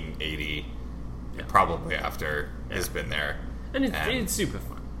 1980, probably after, has been there. And it's super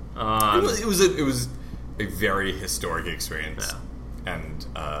fun. It was a very historic experience. Yeah. And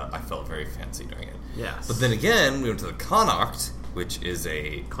I felt very fancy doing it. Yes. But then again, we went to the Connaught, which is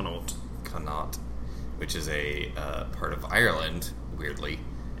a... Connaught. Which is a part of Ireland, weirdly.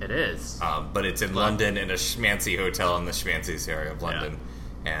 It is. But it's in London, in a schmancy hotel in the schmanciest area of London.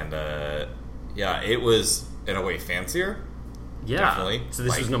 And, it was, in a way, fancier. Yeah. Definitely. So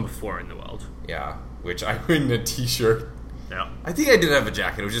this was number 4 in the world. Yeah, which I wore in a t-shirt. Yeah. I think I did have a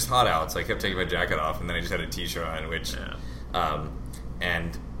jacket. It was just hot out, so I kept taking my jacket off, and then I just had a t-shirt on, which... Oh,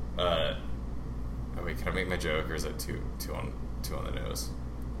 wait, can I make my joke, or is that too on the nose?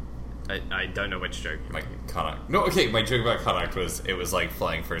 I don't know which joke. My Connaught. No, okay, my joke about Connaught was, it was like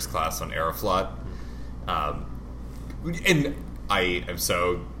flying first class on Aeroflot. And I am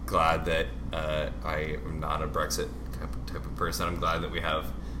so glad that I am not a Brexit type of person. I'm glad that we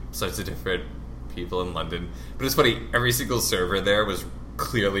have such a different people in London. But it's funny, every single server there was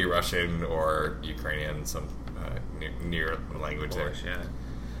clearly Russian or Ukrainian, some near language there.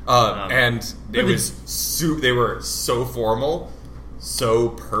 Yeah. And it was they were so formal, so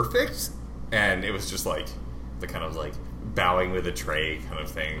perfect, and it was just like the kind of like bowing with a tray kind of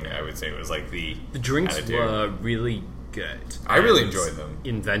thing. I would say it was like the drinks attitude. were really good. I really enjoyed them.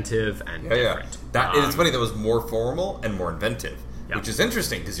 Inventive and Yeah. different. And it's funny, that was more formal and more inventive, Yeah. which is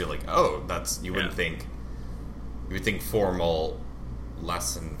interesting because you're like, oh, that's you wouldn't think. You would think formal,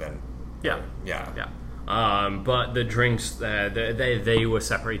 less inventive. Yeah. Yeah. But the drinks, they were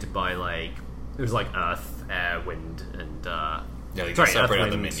separated by like it was like earth, air, wind, and They sorry, separate earth, on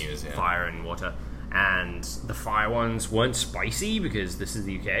the wind, menus. Yeah. fire, and water. And the fire ones weren't spicy because this is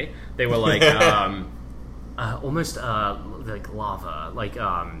the UK. They were like almost like lava. Like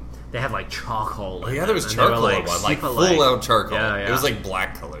they had like charcoal. Oh yeah, there was charcoal in one, like full out charcoal. Yeah. It was like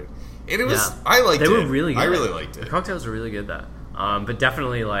black colored. And it was. Yeah. I liked it. They were really good. I really liked it. The cocktails were really good there. But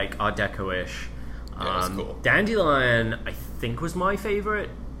definitely like Art Deco-ish. Yeah, it was cool. Dandelion, I think, was my favorite.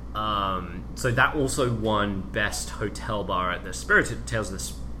 So that also won best hotel bar at the Spirited Tales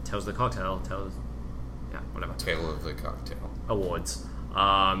of the Cocktail whatever Tale of the Cocktail Awards. It's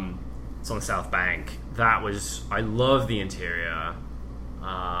on the South Bank. I love the interior.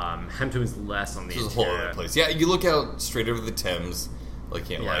 Hampton was less on the This is a interior. whole other place. Yeah, you look out straight over the Thames,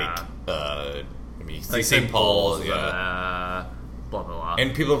 looking at like St. Paul's, blah blah blah.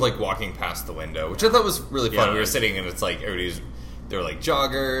 and people are like walking past the window, which I thought was really fun. Yeah. We were sitting, and it's like there were like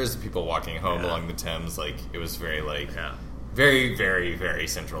joggers, people walking home along the Thames. Like it was very very, very, very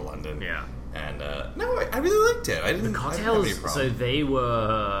central London. Yeah. And no, I really liked it. I didn't. The I didn't have cocktails, any problem. so they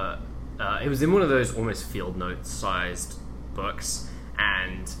were. It was in one of those almost field note sized books,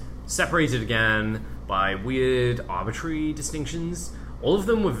 and separated again by weird arbitrary distinctions. All of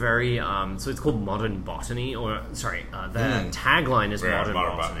them were very. So it's called modern botany, or sorry, the tagline is modern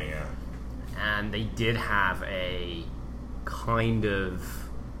botany. Yeah. And they did have a kind of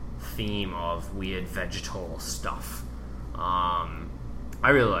theme of weird vegetal stuff. I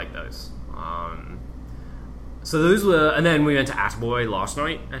really like those. So those were, and then we went to Attaboy last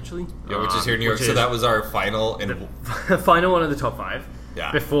night, actually. Yeah, which is here in New York. So that was our final, and final one of the top 5.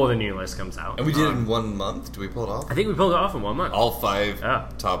 Yeah. Before the new list comes out. we did it in 1 month. Did we pull it off? I think we pulled it off in 1 month. All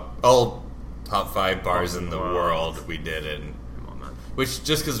top 5 bars in the world we did in 1 month. which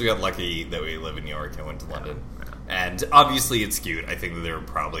just because we got lucky that we live in New York and went to London. And obviously it's skewed. I think that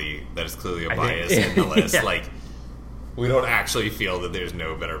that is clearly a bias in the list. Yeah. Like, we don't actually feel that there's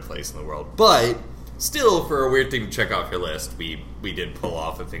no better place in the world. But still, for a weird thing to check off your list, we did pull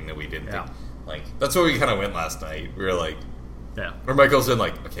off a thing that we didn't think. Like, that's why we kind of went last night. We were like, or Michael's been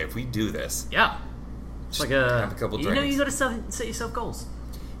like, okay, if we do this, it's like have a couple drinks. You got to set yourself goals.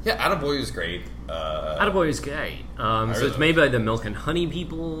 Yeah, Attaboy is great. Attaboy is great. So it's made by the Milk and Honey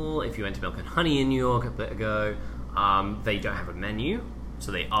people. If you went to Milk and Honey in New York a bit ago, they don't have a menu,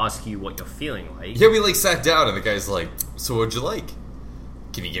 so they ask you what you're feeling like. Yeah, we like sat down and the guy's like, so what'd you like?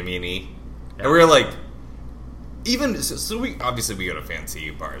 Can you give me any? And we were like, so we obviously we go to fancy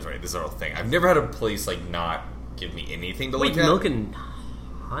bars, right? This is our whole thing. I've never had a place like not give me anything to look at. Milk and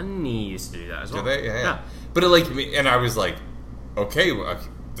Honey used to do that as well. Do they? Yeah. But it like, and I was like, okay,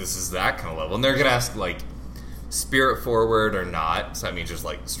 this is that kind of level. And they're going to ask, like, spirit forward or not. So that means just,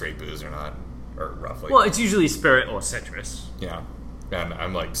 like, straight booze or not, or roughly. Well, it's usually spirit or citrus. Yeah. And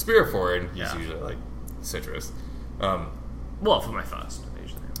I'm like, spirit forward, he's Yeah. usually, like, citrus. Well, for my first,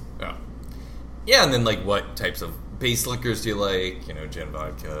 usually. Yeah. Yeah, and then, like, what types of base liquors do you like? You know, gin,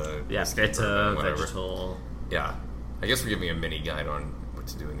 vodka, Yeah, whiskey, bitter, bourbon, whatever. vegetal. Yeah. I guess we're giving a mini guide on what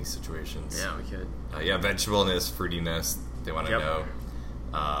to do in these situations. Yeah, we could. Yeah, vegetableness, fruitiness, they want to Yep. know.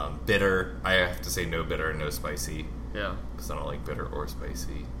 Bitter, I have to say no bitter and no spicy, Yeah. because I don't like bitter or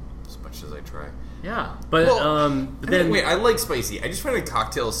spicy as much as I try. Yeah, but But then wait, I like spicy. I just find a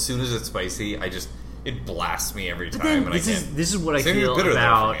cocktail, as soon as it's spicy, it blasts me every time. then And this is what I Same with feel bitter, though, for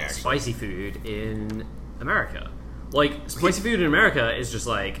about me, actually. spicy food in America. Like, spicy food in America is just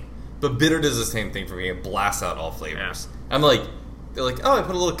like, But bitter does the same thing for me. It blasts out all flavors. I'm like, they're like, oh, I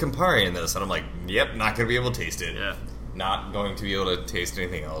put a little Campari in this. And I'm like, yep, not going to be able to taste it. yeah. Not going to be able to taste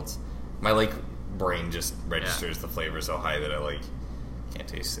anything else. My, like, brain just registers the flavor so high that I, like, can't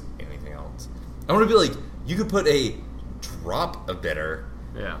taste anything else. I want to be like, you could put a drop of bitter,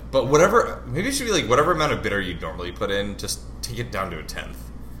 Yeah. but whatever, maybe it should be like whatever amount of bitter you'd normally put in, just take it down to a 1/10.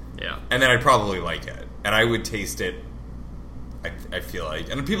 Yeah. And then I'd probably like it. And I would taste it, I feel like.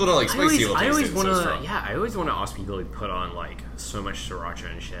 And people don't like spicy, will I taste always it want so to, strong. I always want to ask people who put on like so much sriracha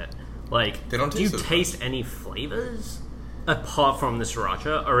and shit. Like, They don't do you taste it taste any flavors apart from the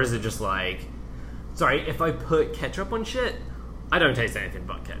sriracha, or is it just like, sorry, if I put ketchup on shit, I don't taste anything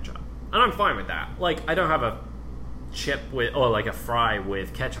but ketchup, and I'm fine with that. Like, I don't have a chip with or like a fry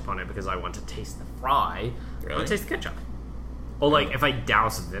with ketchup on it because I want to taste the fry. I Really? want to taste the ketchup. Or like if I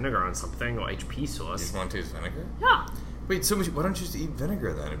douse vinegar on something or HP You sauce. just want to taste vinegar? Yeah. Wait, so why don't you just eat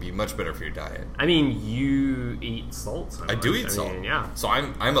vinegar then? It'd be much better for your diet. I mean, you eat salt. So I do much. eat salt. Mean, yeah. So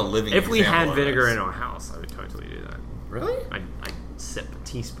I'm a living If we example had of vinegar this. in our house, I would totally do that. Really? I'd sip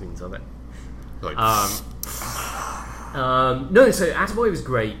teaspoons of it. Like, No, so Attaboy was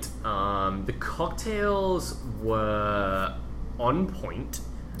great. The cocktails were on point,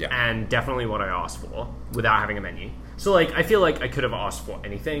 Yeah. and definitely what I asked for without having a menu. So, like, I feel like I could have asked for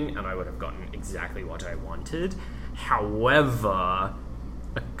anything, and I would have gotten exactly what I wanted. However,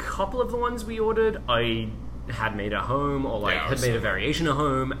 a couple of the ones we ordered, I had made at home, or like Yeah, had made a so- variation at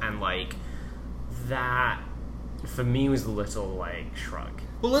home, and like that for me was a little like shrug.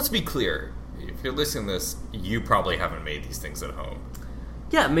 well, let's be clear. If you're listening to this, you probably haven't made these things at home.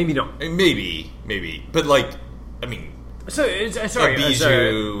 Yeah, maybe not. And maybe. But like, I mean, So, sorry,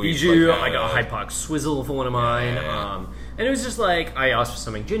 Bijou, Bijou, like, I got a Hyde Park Swizzle for one of mine. Yeah. And it was just like, I asked for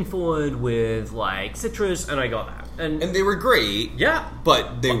something gin forward with like citrus, and I got that. And and they were great. yeah,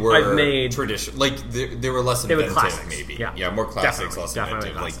 But they were I've made- tradition. Like they were less They were inventive, classics. maybe. Yeah. more classics, Definitely, less definitely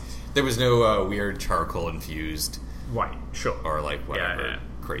inventive. classics. Like there was no weird charcoal infused right, sure. or like whatever Yeah.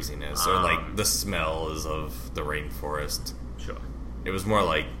 craziness or like the smells of the rainforest. Sure. It was more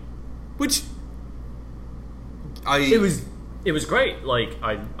like, which It was great. Like,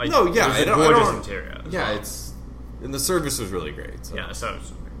 I No, yeah, it was I a don't- I gorgeous don't- interior. as yeah, well. and the service was really great. So. Yeah, so.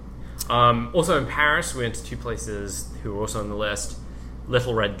 Also in Paris, we went to two places who were also on the list: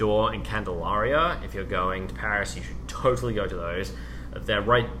 Little Red Door and Candelaria. If you're going to Paris, you should totally go to those. They're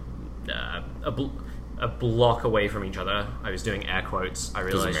right a block away from each other. I was doing air quotes. I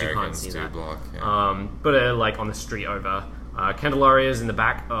realized you can't Americans see do that. block, yeah. But like on the street over. Candelaria is in the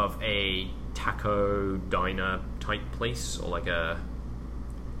back of a taco diner type place, or like a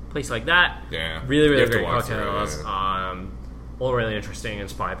place like that. Yeah. Really, You really have to great walk through it, cocktails. yeah. All really interesting,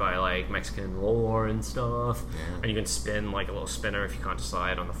 inspired by like Mexican lore and stuff. Yeah. And you can spin like a little spinner if you can't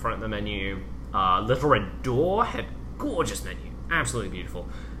decide on the front of the menu. Little Red Door had gorgeous menu, absolutely beautiful,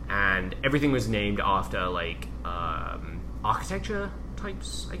 and everything was named after like architecture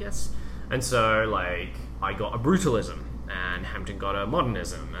types, I guess. And so like I got a brutalism, and Hampton got a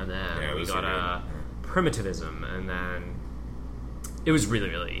modernism, and then Yeah, we those got are a primitivism, and then it was really,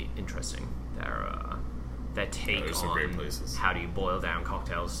 really interesting. Their take there's some great on places. how do you boil down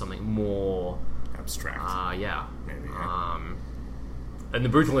cocktails, something more, Abstract. yeah. Maybe, yeah. And the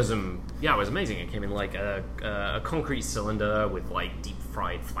brutalism, yeah, was amazing. It came in like a concrete cylinder with like deep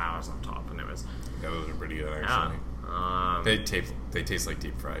fried flowers on top, and it was Yeah, those are pretty good, yeah. actually. They taste like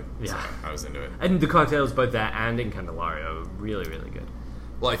deep fried. So Yeah. I was into it. And the cocktails both there and in Candelaria were really, really good.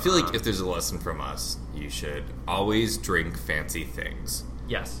 Well, I feel like if there's a lesson from us, you should always drink fancy things.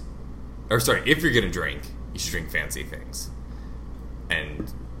 Yes. Or sorry, if you're gonna drink, you should drink fancy things.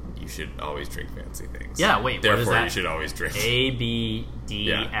 And you should always drink fancy things. Yeah, wait, what is Therefore, that? you should always drink. A, B, D,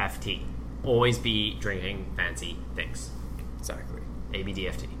 Yeah. F, T. Always be drinking fancy things. Exactly. A, B, D,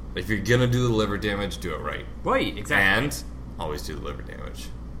 F, T. If you're gonna do the liver damage, do it right. Right, exactly. And always do the liver damage.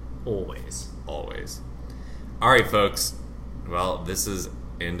 Always. Always. Alright, folks. Well, this is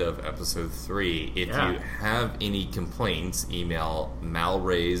end of episode 3. If you have any complaints, email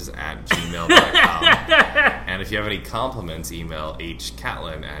malraise@gmail.com. And if you have any compliments, email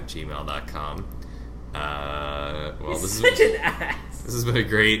hcatlin@gmail.com. Well, this has been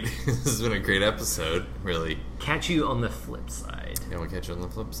a great episode, really. Catch you on the flip side. Yeah, we'll catch you on the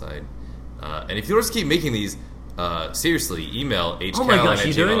flip side. And if you want us to keep making these, seriously, email hcatlin@gmail.com. Oh my gosh,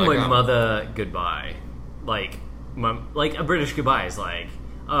 you're doing my mother goodbye. Like a British goodbye is like,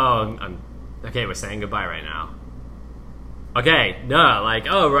 oh, okay, we're saying goodbye right now. Okay, no, like,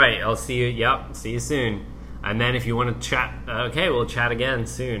 oh, right, I'll see you, see you soon. And then if you want to chat, okay, we'll chat again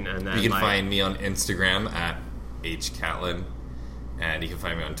soon. And then you can find me on Instagram @hcatlin, and you can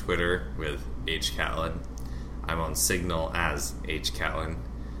find me on Twitter with hcatlin. I'm on Signal as hcatlin.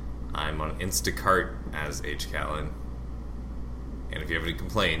 I'm on Instacart as hcatlin. And if you have any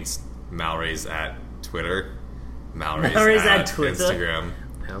complaints, Malraise at Twitter, Malraise at Twitter, Instagram,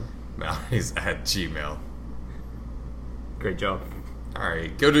 Malraise at Gmail. Great job.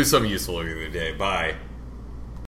 Alright, go do something useful over the day. Bye.